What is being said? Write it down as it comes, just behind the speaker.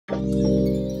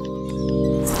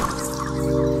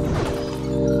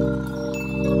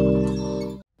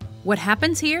What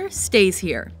happens here stays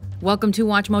here. Welcome to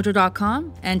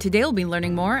WatchMojo.com, and today we'll be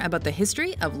learning more about the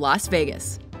history of Las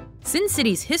Vegas. Sin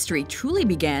City's history truly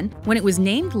began when it was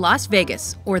named Las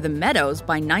Vegas, or the Meadows,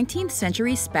 by 19th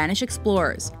century Spanish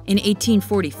explorers. In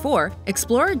 1844,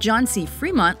 explorer John C.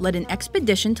 Fremont led an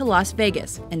expedition to Las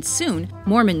Vegas, and soon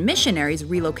Mormon missionaries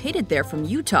relocated there from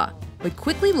Utah, but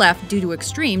quickly left due to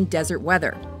extreme desert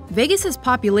weather. Vegas's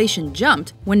population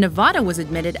jumped when Nevada was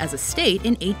admitted as a state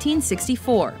in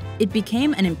 1864. It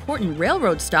became an important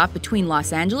railroad stop between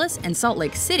Los Angeles and Salt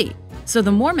Lake City, so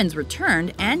the Mormons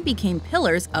returned and became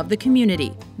pillars of the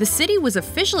community. The city was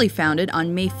officially founded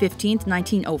on May 15,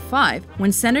 1905,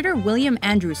 when Senator William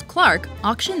Andrews Clark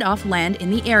auctioned off land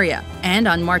in the area, and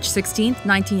on March 16,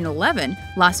 1911,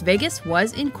 Las Vegas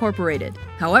was incorporated.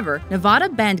 However, Nevada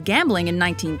banned gambling in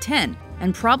 1910,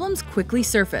 and problems quickly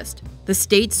surfaced. The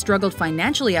state struggled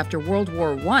financially after World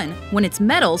War I when its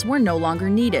metals were no longer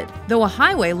needed. Though a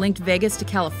highway linked Vegas to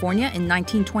California in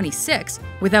 1926,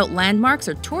 without landmarks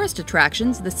or tourist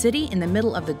attractions, the city in the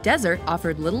middle of the desert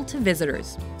offered little to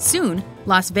visitors. Soon,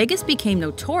 Las Vegas became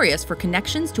notorious for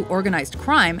connections to organized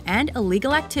crime and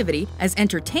illegal activity as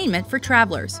entertainment for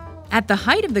travelers. At the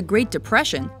height of the Great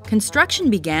Depression, construction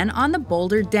began on the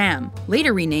Boulder Dam,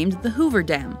 later renamed the Hoover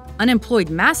Dam. Unemployed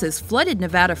masses flooded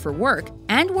Nevada for work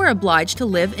and were obliged to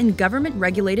live in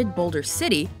government-regulated Boulder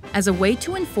City as a way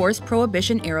to enforce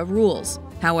Prohibition-era rules.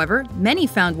 However, many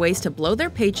found ways to blow their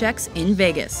paychecks in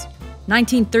Vegas.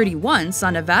 1931 saw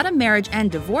Nevada marriage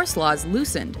and divorce laws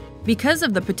loosened. Because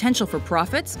of the potential for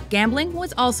profits, gambling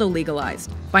was also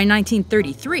legalized. By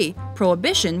 1933,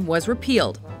 Prohibition was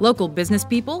repealed. Local business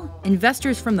people,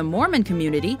 investors from the Mormon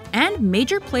community, and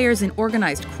major players in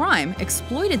organized crime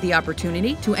exploited the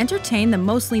opportunity to entertain the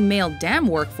mostly male dam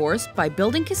workforce by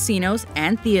building casinos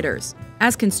and theaters.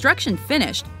 As construction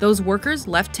finished, those workers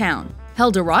left town.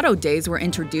 Eldorado Days were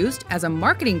introduced as a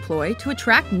marketing ploy to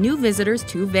attract new visitors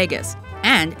to Vegas,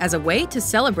 and as a way to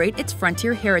celebrate its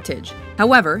frontier heritage.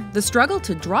 However, the struggle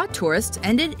to draw tourists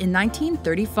ended in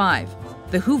 1935.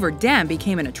 The Hoover Dam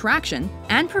became an attraction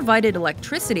and provided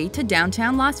electricity to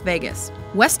downtown Las Vegas.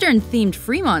 Western-themed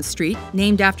Fremont Street,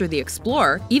 named after the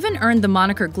explorer, even earned the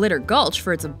moniker Glitter Gulch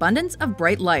for its abundance of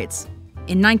bright lights.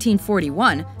 In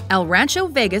 1941, El Rancho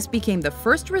Vegas became the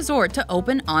first resort to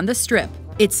open on the Strip.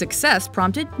 Its success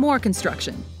prompted more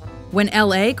construction. When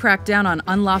LA cracked down on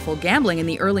unlawful gambling in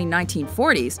the early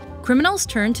 1940s, criminals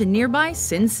turned to nearby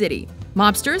Sin City.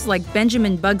 Mobsters like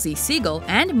Benjamin Bugsy Siegel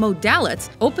and Mo Dalitz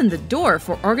opened the door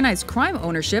for organized crime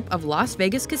ownership of Las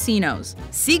Vegas casinos.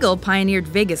 Siegel pioneered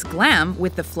Vegas glam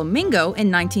with the Flamingo in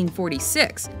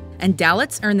 1946, and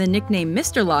Dalitz earned the nickname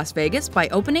Mr. Las Vegas by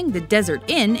opening the Desert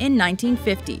Inn in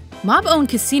 1950. Mob-owned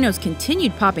casinos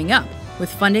continued popping up,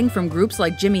 with funding from groups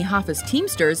like Jimmy Hoffa's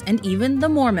Teamsters and even the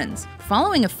Mormons.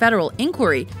 Following a federal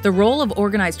inquiry, the role of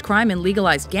organized crime in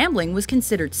legalized gambling was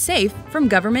considered safe from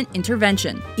government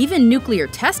intervention. Even nuclear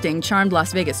testing charmed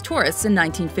Las Vegas tourists in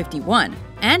 1951,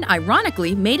 and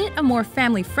ironically made it a more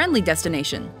family-friendly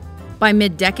destination. By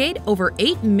mid-decade, over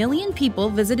 8 million people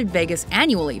visited Vegas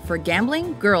annually for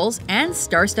gambling, girls, and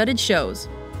star-studded shows.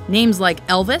 Names like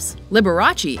Elvis,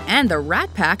 Liberace, and the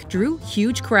Rat Pack drew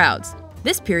huge crowds.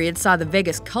 This period saw the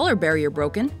Vegas color barrier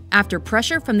broken after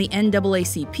pressure from the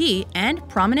NAACP and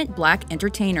prominent black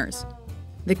entertainers.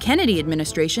 The Kennedy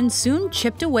administration soon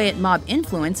chipped away at mob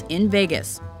influence in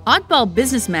Vegas. Oddball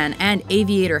businessman and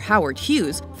aviator Howard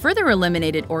Hughes further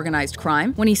eliminated organized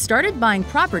crime when he started buying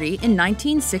property in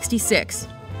 1966.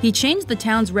 He changed the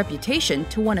town's reputation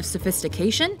to one of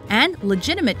sophistication, and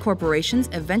legitimate corporations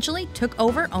eventually took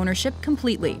over ownership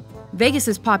completely.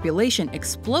 Vegas's population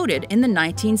exploded in the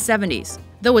 1970s.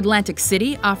 Though Atlantic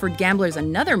City offered gamblers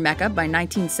another mecca by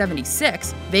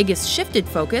 1976, Vegas shifted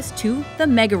focus to the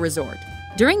mega resort.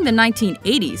 During the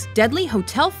 1980s, deadly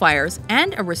hotel fires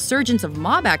and a resurgence of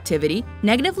mob activity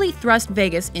negatively thrust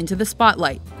Vegas into the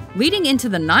spotlight. Leading into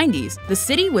the 90s, the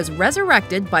city was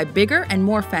resurrected by bigger and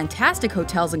more fantastic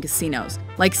hotels and casinos,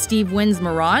 like Steve Wynn's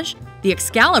Mirage, the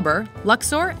Excalibur,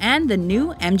 Luxor, and the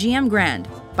new MGM Grand.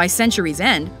 By century's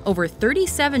end, over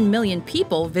 37 million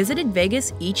people visited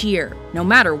Vegas each year. No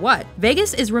matter what,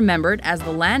 Vegas is remembered as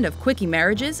the land of quickie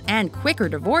marriages and quicker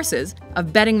divorces,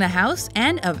 of betting the house,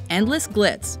 and of endless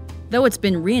glitz. Though it's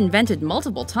been reinvented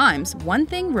multiple times, one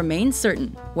thing remains certain: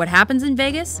 what happens in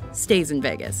Vegas stays in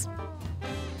Vegas.